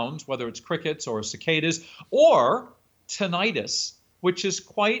sounds, whether it's crickets or cicadas or tinnitus, which is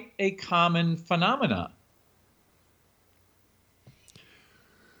quite a common phenomenon.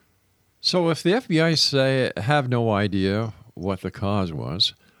 So if the FBI have no idea what the cause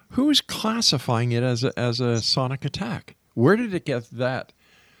was, who's classifying it as a sonic attack? Where did it get that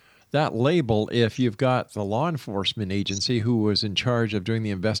label if you've got the law enforcement agency who was in charge of doing the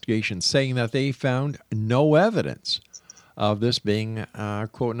investigation saying that they found no evidence of this being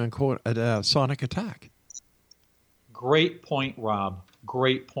quote-unquote a sonic attack? Great point, Rob.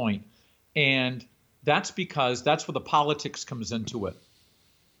 Great point. And that's because that's where the politics comes into it.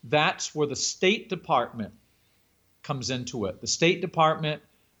 That's where the State Department comes into it. The State Department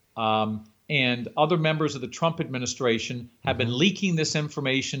and other members of the Trump administration have been leaking this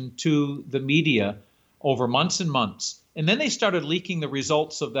information to the media over months and months. And then they started leaking the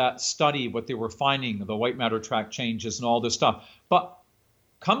results of that study, what they were finding, the white matter track changes and all this stuff. But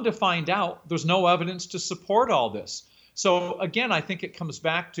come to find out, there's no evidence to support all this. So again, I think it comes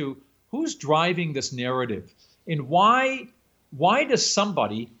back to who's driving this narrative, and why does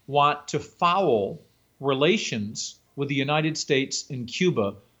somebody want to foul relations with the United States and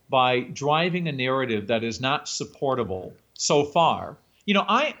Cuba by driving a narrative that is not supportable so far?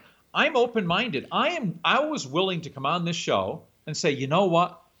 I'm open-minded. I was willing to come on this show and say, you know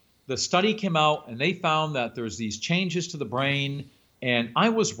what? The study came out and they found that there's these changes to the brain, and I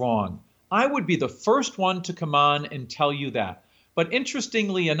was wrong. I would be the first one to come on and tell you that. But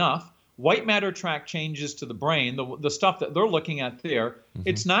interestingly enough, white matter tract changes to the brain, the stuff that they're looking at there,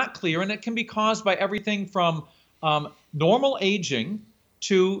 it's not clear, and it can be caused by everything from normal aging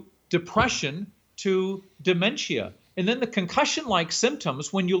to depression to dementia. And then the concussion-like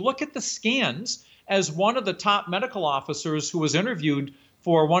symptoms, when you look at the scans, as one of the top medical officers who was interviewed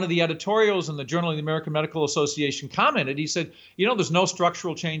for one of the editorials in the Journal of the American Medical Association commented, he said, there's no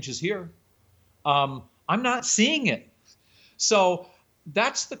structural changes here. I'm not seeing it. So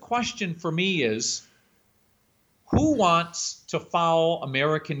that's the question for me is, who wants to foul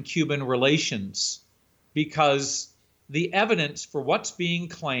American-Cuban relations? Because the evidence for what's being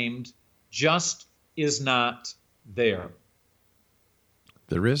claimed just is not there.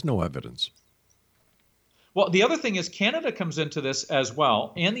 There is no evidence. Well, the other thing is Canada comes into this as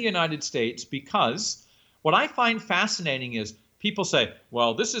well, and the United States, because what I find fascinating is people say,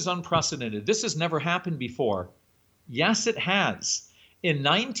 well, this is unprecedented. This has never happened before. Yes, it has. In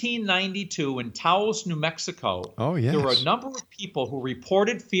 1992 in Taos, New Mexico, there were a number of people who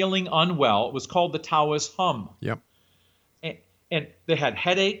reported feeling unwell. It was called the Taos hum. Yep. And they had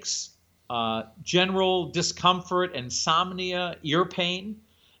headaches, general discomfort, insomnia, ear pain.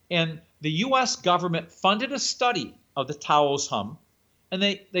 And the U.S. government funded a study of the Taos hum, and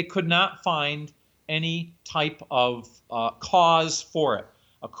they could not find any type of cause for it,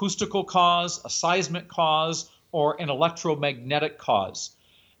 acoustical cause, a seismic cause, or an electromagnetic cause.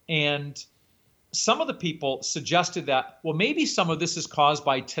 And some of the people suggested that, well, maybe some of this is caused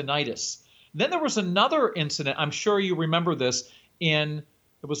by tinnitus. Then there was another incident, I'm sure you remember this, it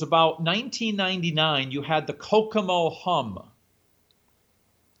was about 1999, you had the Kokomo hum.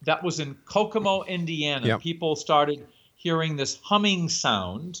 That was in Kokomo, Indiana. Yep. People started hearing this humming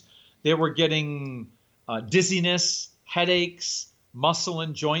sound. They were getting dizziness, headaches, muscle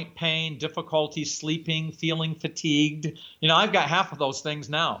and joint pain, difficulty sleeping, feeling fatigued. I've got half of those things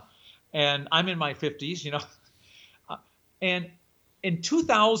now, and I'm in my 50s, and in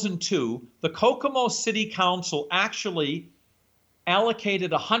 2002, the Kokomo City Council actually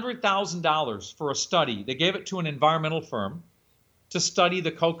allocated $100,000 for a study. They gave it to an environmental firm to study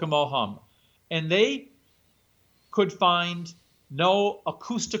the Kokomo hum, and they could find no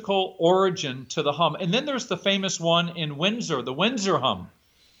acoustical origin to the hum. And then there's the famous one in Windsor, the Windsor hum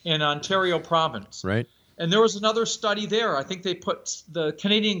in Ontario province. Right. And there was another study there. I think the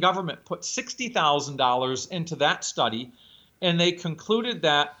Canadian government put $60,000 into that study, and they concluded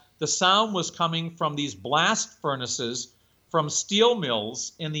that the sound was coming from these blast furnaces from steel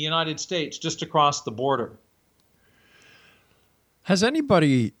mills in the United States just across the border. Has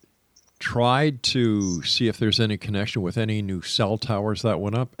anybody tried to see if there's any connection with any new cell towers that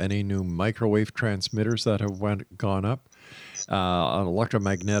went up, any new microwave transmitters that have gone up, an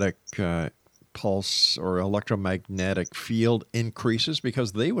electromagnetic pulse or electromagnetic field increases?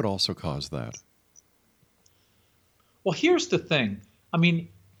 Because they would also cause that. Well, here's the thing. I mean,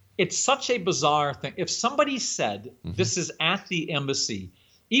 it's such a bizarre thing. If somebody said this is at the embassy,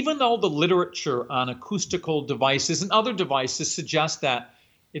 even though the literature on acoustical devices and other devices suggests that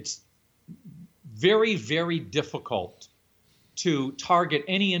it's very, very difficult to target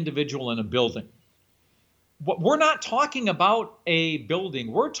any individual in a building. We're not talking about a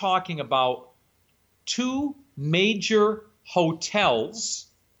building. We're talking about two major hotels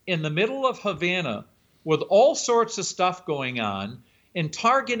in the middle of Havana with all sorts of stuff going on and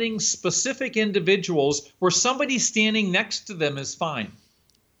targeting specific individuals where somebody standing next to them is fine.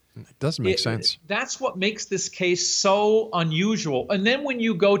 It doesn't make sense. That's what makes this case so unusual. And then when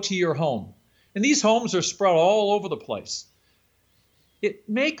you go to your home, and these homes are spread all over the place, it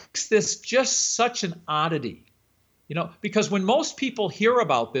makes this just such an oddity. Because when most people hear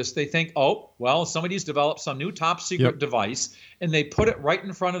about this, they think, oh, well, somebody's developed some new top secret device and they put it right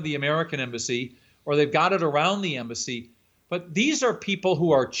in front of the American embassy, or they've got it around the embassy. But these are people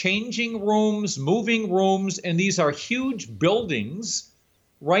who are changing rooms, moving rooms, and these are huge buildings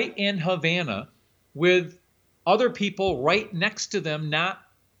right in Havana with other people right next to them not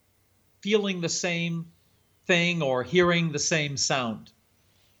feeling the same thing or hearing the same sound.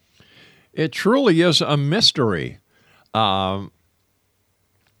 It truly is a mystery. But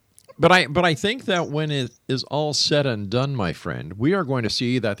I think that when it is all said and done, my friend, we are going to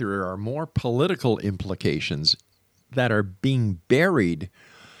see that there are more political implications that are being buried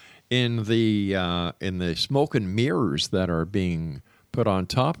in the smoke and mirrors that are being put on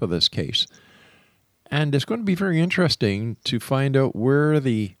top of this case. And it's going to be very interesting to find out where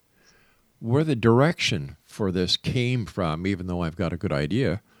the direction for this came from, even though I've got a good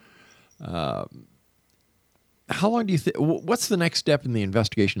idea. How long do you think? What's the next step in the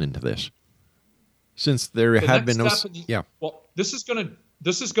investigation into this? Since there had been no... Yeah. Well, this is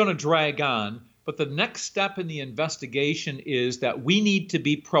going to drag on, but the next step in the investigation is that we need to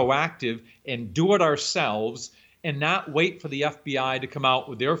be proactive and do it ourselves and not wait for the FBI to come out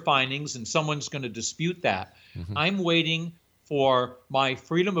with their findings and someone's going to dispute that. Mm-hmm. I'm waiting for my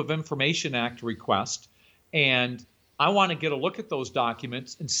Freedom of Information Act request, and I want to get a look at those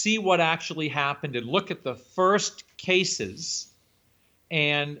documents and see what actually happened and look at the first cases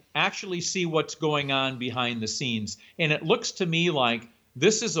and actually see what's going on behind the scenes. And it looks to me like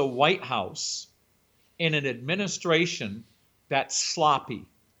this is a White House and an administration that's sloppy.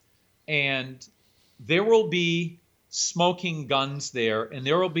 And there will be smoking guns there, and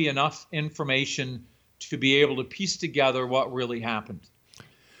there will be enough information to be able to piece together what really happened.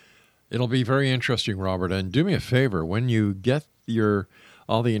 It'll be very interesting, Robert. And do me a favor, when you get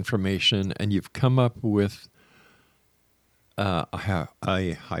all the information and you've come up with a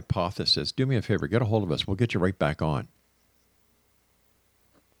hypothesis, do me a favor, get a hold of us. We'll get you right back on.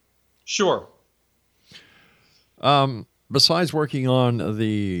 Sure. Besides working on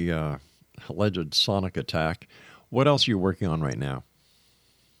the alleged sonic attack, what else are you working on right now?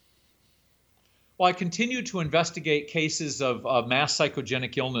 Well, I continue to investigate cases of mass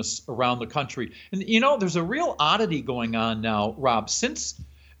psychogenic illness around the country. And, there's a real oddity going on now, Rob. Since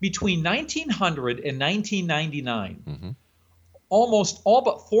between 1900 and 1999, mm-hmm. almost all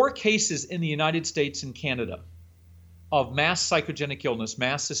but 4 cases in the United States and Canada of mass psychogenic illness,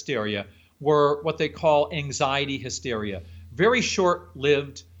 mass hysteria, were what they call anxiety hysteria. Very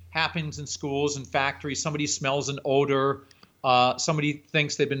short-lived, happens in schools and factories. Somebody smells an odor. Somebody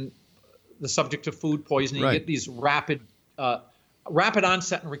thinks they've been the subject of food poisoning. Right. You get these rapid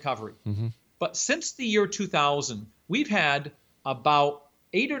onset and recovery. Mm-hmm. But since the year 2000, we've had about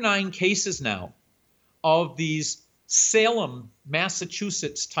 8 or 9 cases now of these Salem,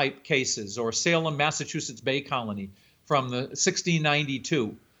 Massachusetts type cases, or Salem, Massachusetts Bay Colony from the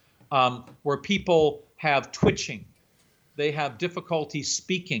 1692, where people have twitching, they have difficulty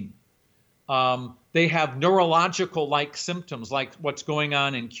speaking, they have neurological-like symptoms, like what's going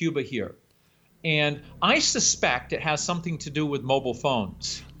on in Cuba here. And I suspect it has something to do with mobile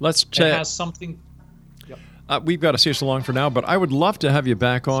phones. Let's check. It has something. Yep. We've got to see us along for now, but I would love to have you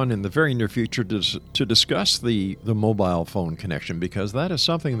back on in the very near future to discuss the mobile phone connection, because that is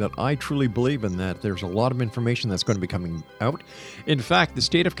something that I truly believe in, that there's a lot of information that's going to be coming out. In fact, the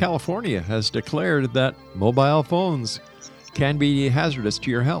state of California has declared that mobile phones can be hazardous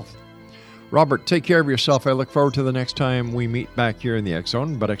to your health. Robert, take care of yourself. I look forward to the next time we meet back here in the X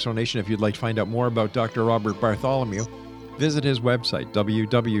Zone. But X Zone Nation, if you'd like to find out more about Dr. Robert Bartholomew, visit his website,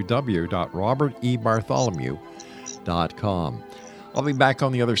 www.robertebartholomew.com. I'll be back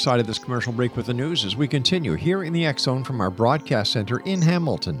on the other side of this commercial break with the news as we continue here in the X Zone from our broadcast center in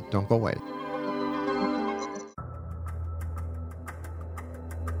Hamilton. Don't go away.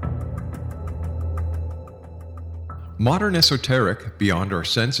 Modern Esoteric, Beyond Our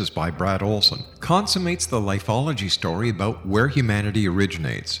Senses by Brad Olson, consummates the lifology story about where humanity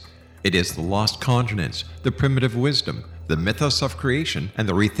originates. It is the lost continents, the primitive wisdom, the mythos of creation, and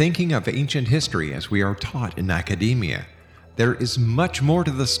the rethinking of ancient history as we are taught in academia. There is much more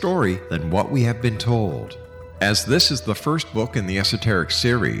to the story than what we have been told. As this is the first book in the Esoteric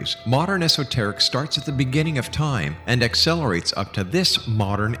series, Modern Esoteric starts at the beginning of time and accelerates up to this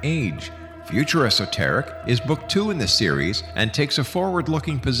modern age. Future Esoteric is book 2 in the series and takes a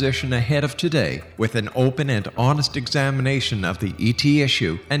forward-looking position ahead of today with an open and honest examination of the ET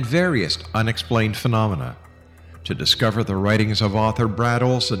issue and various unexplained phenomena. To discover the writings of author Brad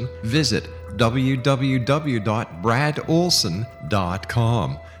Olson, visit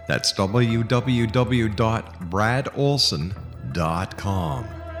www.bradolson.com. That's www.bradolson.com.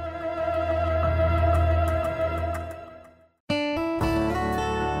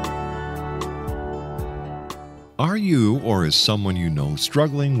 Are you, or is someone you know,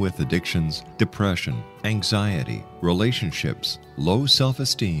 struggling with addictions, depression, anxiety, relationships, low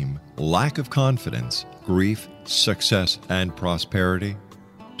self-esteem, lack of confidence, grief, success, and prosperity?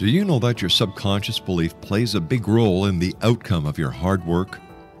 Do you know that your subconscious belief plays a big role in the outcome of your hard work?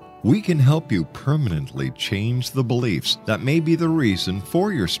 We can help you permanently change the beliefs that may be the reason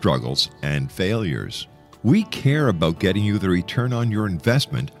for your struggles and failures. We care about getting you the return on your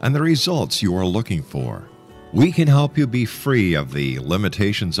investment and the results you are looking for. We can help you be free of the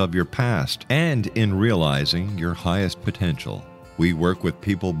limitations of your past and in realizing your highest potential. We work with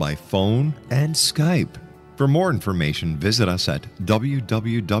people by phone and Skype. For more information, visit us at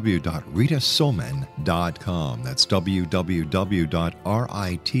www.ritasoman.com. That's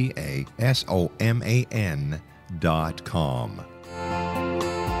www.ritasoman.com.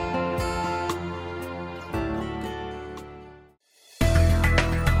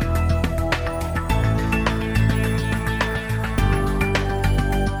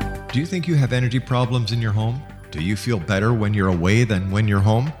 Do you think you have energy problems in your home? Do you feel better when you're away than when you're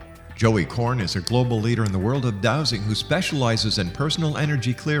home? Joey Korn is a global leader in the world of dowsing who specializes in personal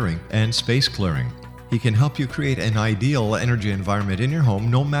energy clearing and space clearing. He can help you create an ideal energy environment in your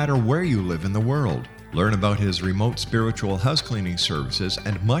home no matter where you live in the world. Learn about his remote spiritual house cleaning services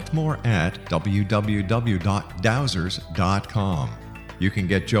and much more at www.dowsers.com. You can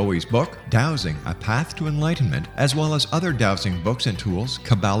get Joey's book, Dowsing, A Path to Enlightenment, as well as other dowsing books and tools,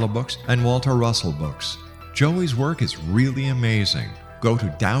 Kabbalah books, and Walter Russell books. Joey's work is really amazing. Go to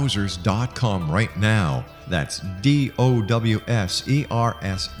dowsers.com right now. That's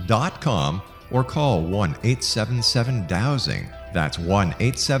DOWSERS.com or call 1-877-DOWSING. That's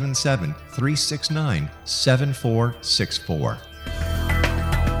 1-877-369-7464.